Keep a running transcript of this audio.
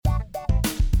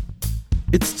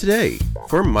It's today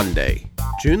for Monday,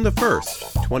 June the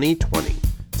 1st, 2020.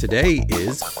 Today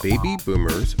is Baby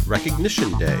Boomers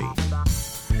Recognition Day,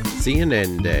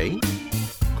 CNN Day,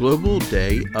 Global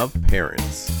Day of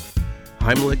Parents,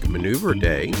 Heimlich Maneuver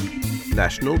Day,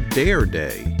 National Dare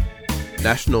Day,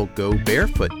 National Go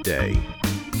Barefoot Day,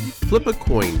 Flip a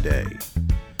Coin Day,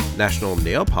 National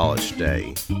Nail Polish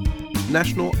Day,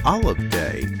 National Olive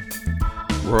Day,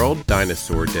 World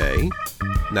Dinosaur Day,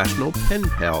 National Pen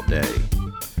Pal Day,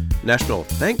 National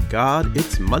Thank God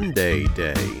It's Monday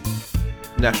Day,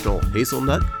 National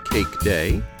Hazelnut Cake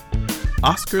Day,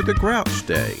 Oscar the Grouch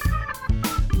Day,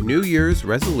 New Year's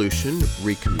Resolution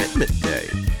Recommitment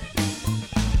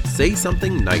Day, Say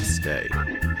Something Nice Day,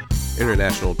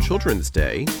 International Children's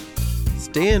Day,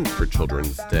 Stand for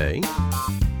Children's Day,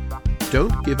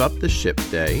 Don't Give Up the Ship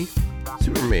Day,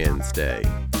 Superman's Day,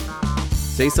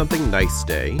 Say Something Nice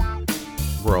Day,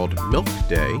 World Milk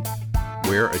Day,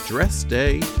 Wear a Dress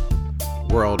Day,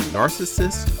 World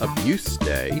Narcissist Abuse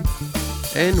Day,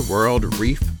 and World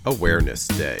Reef Awareness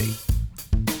Day.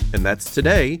 And that's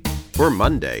today for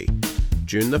Monday,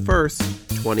 June the 1st,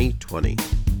 2020.